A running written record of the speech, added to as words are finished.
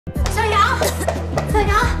小杨，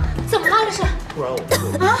怎么了这是？不然我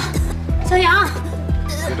啊，小杨，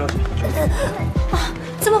别着急，啊，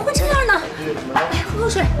怎么会这样呢？来，喝口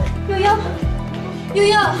水。悠悠，悠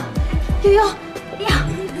悠，悠悠，哎呀，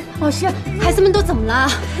老师，孩子们都怎么了？啊，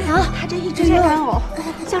他这一直在干呕，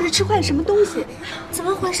像是吃坏了什么东西。怎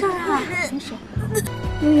么回事啊？没事。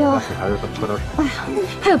悠悠，给孩子喝点水。哎呀，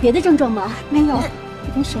还有别的症状吗？没有，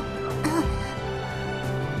没事。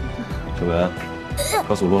小文，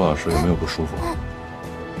告诉罗老师有没有不舒服？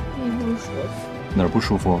没有说。哪儿不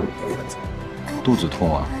舒服？肚子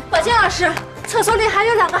痛啊？保健老师，厕所里还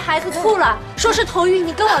有2个孩子吐了，说是头晕，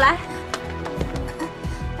你跟我来。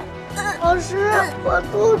老师，我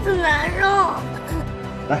肚子难受。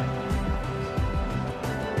来，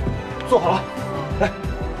坐好了，来。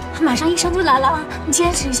马上医生就来了，你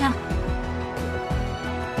坚持一下。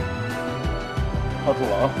靠住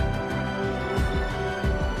了啊！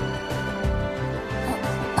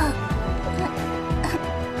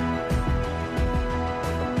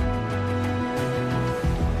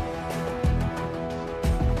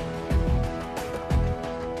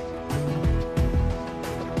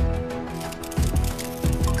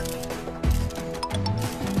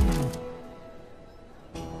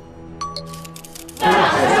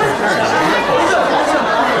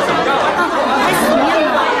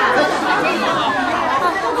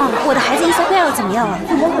我的孩子1下怎么样啊？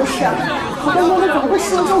怎么回事？好端端的怎么会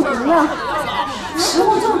食物中毒呀？食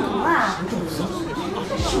物中毒啊！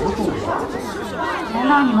难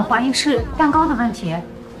道你们怀疑是蛋糕的问题？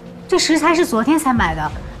这食材是昨天才买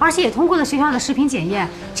的，而且也通过了学校的食品检验，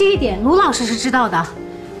这一点卢老师是知道的。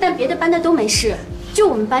但别的班的都没事，就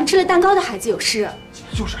我们班吃了蛋糕的孩子有事。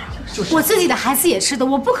就是我自己的孩子也吃的，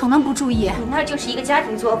我不可能不注意。你那就是一个家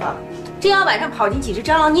庭作坊，真要晚上跑进几只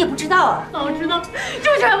蟑螂，你也不知道啊！早知道就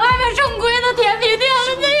选外面正规的甜品店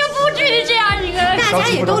了，那也不至于这样一个。大家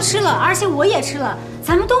也都吃了，而且我也吃了，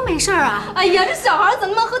咱们都没事啊。哎呀，这小孩怎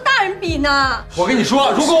么能和大人比呢？我跟你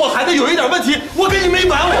说，如果我孩子有一点问题，我跟你没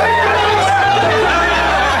完！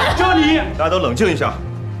就你，大家都冷静一下，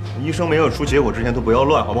医生没有出结果之前都不要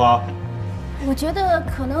乱，好不好？我觉得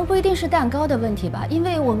可能不一定是蛋糕的问题吧，因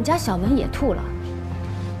为我们家小文也吐了。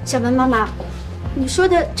小文妈妈，你说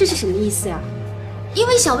的这是什么意思呀？因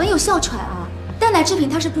为小文有哮喘啊，蛋奶制品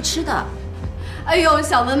他是不吃的。哎呦，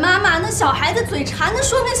小文妈妈，那小孩子嘴馋，那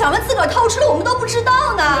说明小文自个儿偷吃了，我们都不知道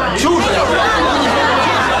呢。就是呀，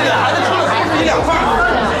孩子吃了还是1、2块，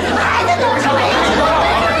孩子都是没有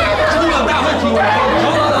出了大问题。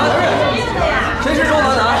谁是周楠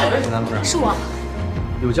楠？楠不是，是我。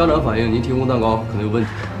有家长反映您提供蛋糕可能有问题，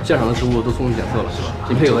现场的食物都送去检测了，是吧？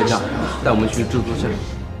请配合一下，带我们去制作现场。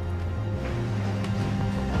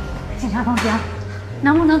警察同学，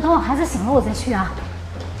能不能等我孩子醒了我再去啊？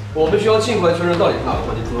我们需要尽快确认到底是哪个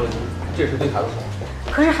环节出了问题，这是对孩子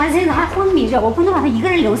好。可是孩子现在还昏迷着，我不能把他一个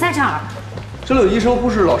人留在这儿。这里有医生、护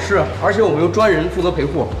士、老师，而且我们有专人负责陪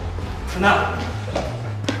护。陈楠，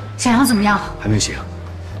小杨怎么样？还没醒，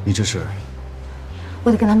你这是？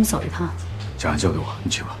我得跟他们走一趟。小杨交给我，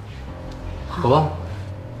你去吧。走吧。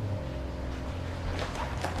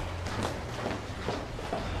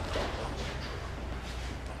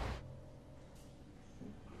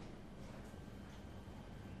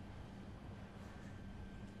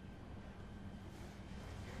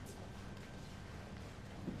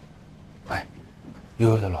哎，悠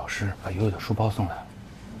悠的老师把悠悠的书包送来了，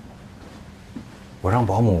我让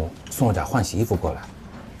保姆送了点换洗衣服过来，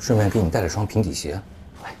顺便给你带了双平底鞋。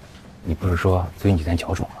哎，你不是说最近几天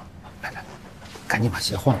脚肿了？来，赶紧把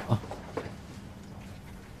鞋换了啊！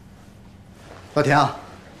老田啊，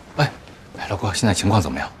哎，老郭，现在情况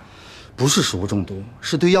怎么样？不是食物中毒，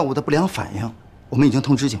是对药物的不良反应。我们已经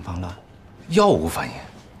通知警方了。药物反应？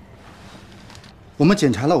我们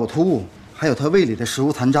检查了呕吐物，还有他胃里的食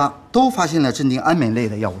物残渣，都发现了镇定安眠类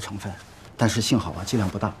的药物成分。但是幸好啊，剂量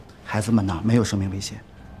不大，孩子们呢没有生命危险。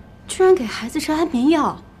居然给孩子吃安眠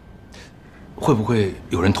药，会不会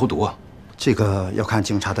有人投毒啊？这个要看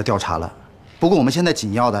警察的调查了。不过我们现在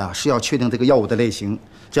紧要的啊是要确定这个药物的类型，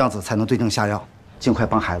这样子才能对症下药，尽快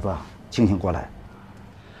帮孩子清醒过来。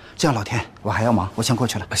这样，老田，我还要忙，我先过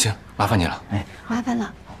去了。行，麻烦你了。哎，麻烦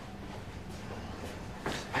了。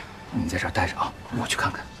你在这儿待着啊，我去看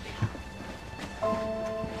看。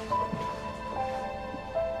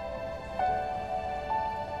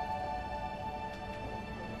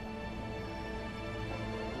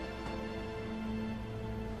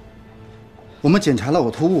我们检查了呕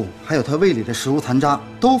吐物，还有他胃里的食物残渣，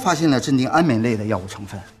都发现了镇定安眠类的药物成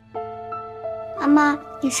分。妈妈，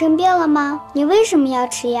你生病了吗？你为什么要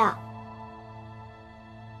吃药？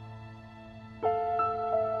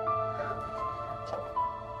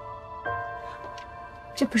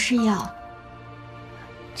这不是药，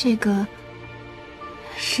这个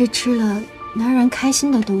是吃了能让人开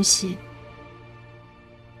心的东西。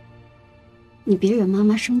你别惹妈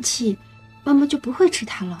妈生气，妈妈就不会吃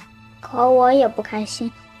它了。可我也不开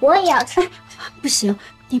心，我也要吃。不行，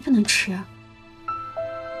你不能吃。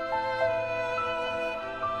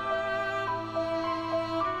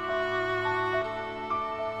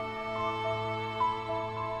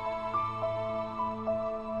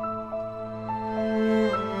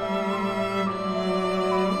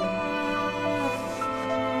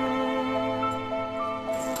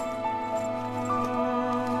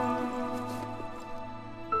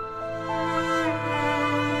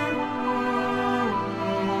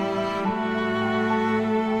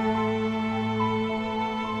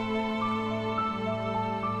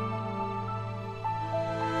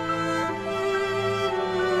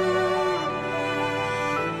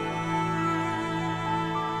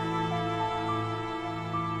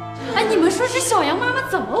哎，你们说这小杨妈妈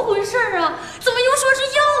怎么回事啊？怎么又说是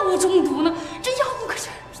药物中毒呢？这药物可是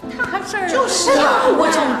大事儿啊！就是药物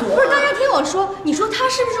中毒。不是，大家听我说，你说他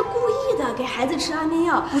是不是故意的给孩子吃安眠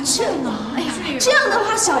药？不至于。哎呀，这样的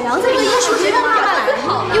话，小杨在这个医术学院发展最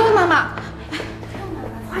好了。因为妈妈，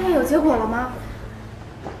化验有结果了吗？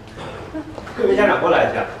各位家长过来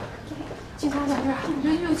一下。警察在这儿，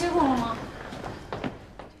你有结果了吗？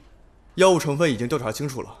药物成分已经调查清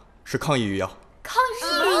楚了，是抗抑郁药。抗抑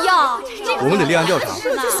郁药，我们得立案调查，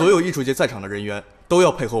所有艺术节在场的人员都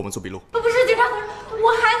要配合我们做笔录。不是警察同志，我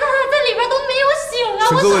孩子还在里边都没有醒啊！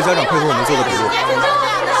请各位家长配合我们做个笔录，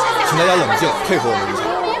请大家冷静，配合我们一下，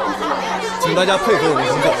请大家配合我们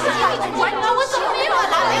工作。我怎么没有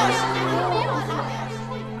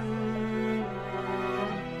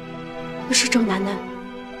不是周楠楠，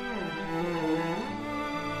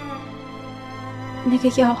那个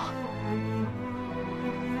药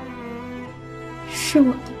是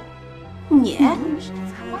我的。你？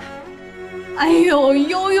哎呦，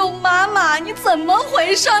悠悠妈妈，你怎么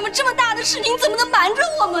回事？这么大的事情，你怎么能瞒着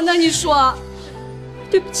我们呢？你说，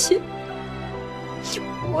对不起，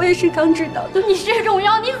我也是刚知道的。你这种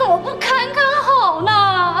药你怎么不看看好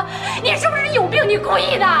呢？你是不是有病？你故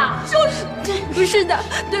意的？就是，不是的，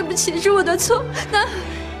对不起，是我的错。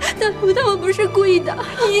但我不是故意的。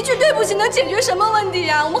你一句对不起能解决什么问题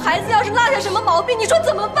呀？我们孩子要是落下什么毛病，你说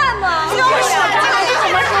怎么办呢？就是你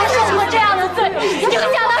怎么受过这样的罪，影响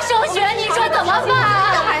到升学，你说怎么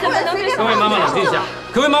办？各位妈妈冷静一下，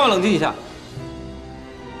各位妈妈冷静一下。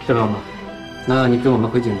这妈妈，那你跟我们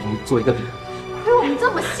回警局做一个笔录。对我们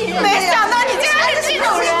这么信任，没想到你竟然是这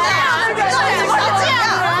种人啊！怎么是这样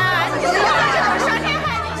啊？你怎么伤天害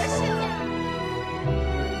理的信念？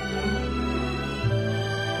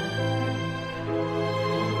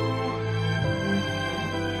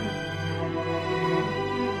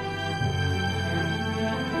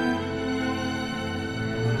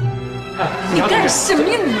你干什么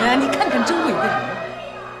呀你？你看看周围的人，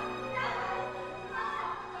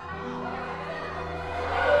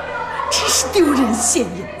真是丢人现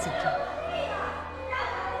眼，在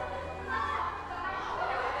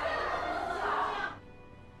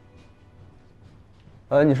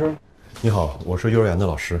这。你是？你好，我是幼儿园的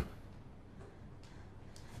老师。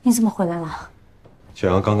你怎么回来了？小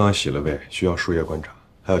杨刚刚洗了胃，需要输液观察，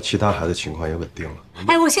还有其他孩子情况也稳定了。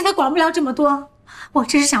哎，我现在管不了这么多，我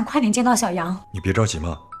只是想快点见到小杨。你别着急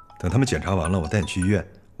嘛，等他们检查完了，我带你去医院。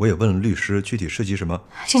我也问了律师，具体涉及什么？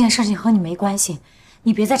这件事情和你没关系，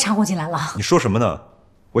你别再掺和进来了。你说什么呢？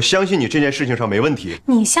我相信你这件事情上没问题。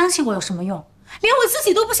你相信我有什么用？连我自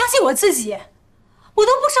己都不相信我自己，我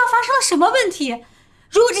都不知道发生了什么问题。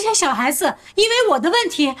如果这些小孩子因为我的问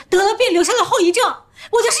题得了病，留下了后遗症，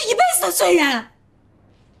我就是一辈子的罪人。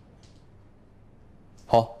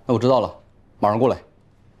好，那我知道了，马上过来。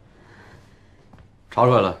查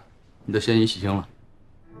出来了，你的嫌疑洗清了。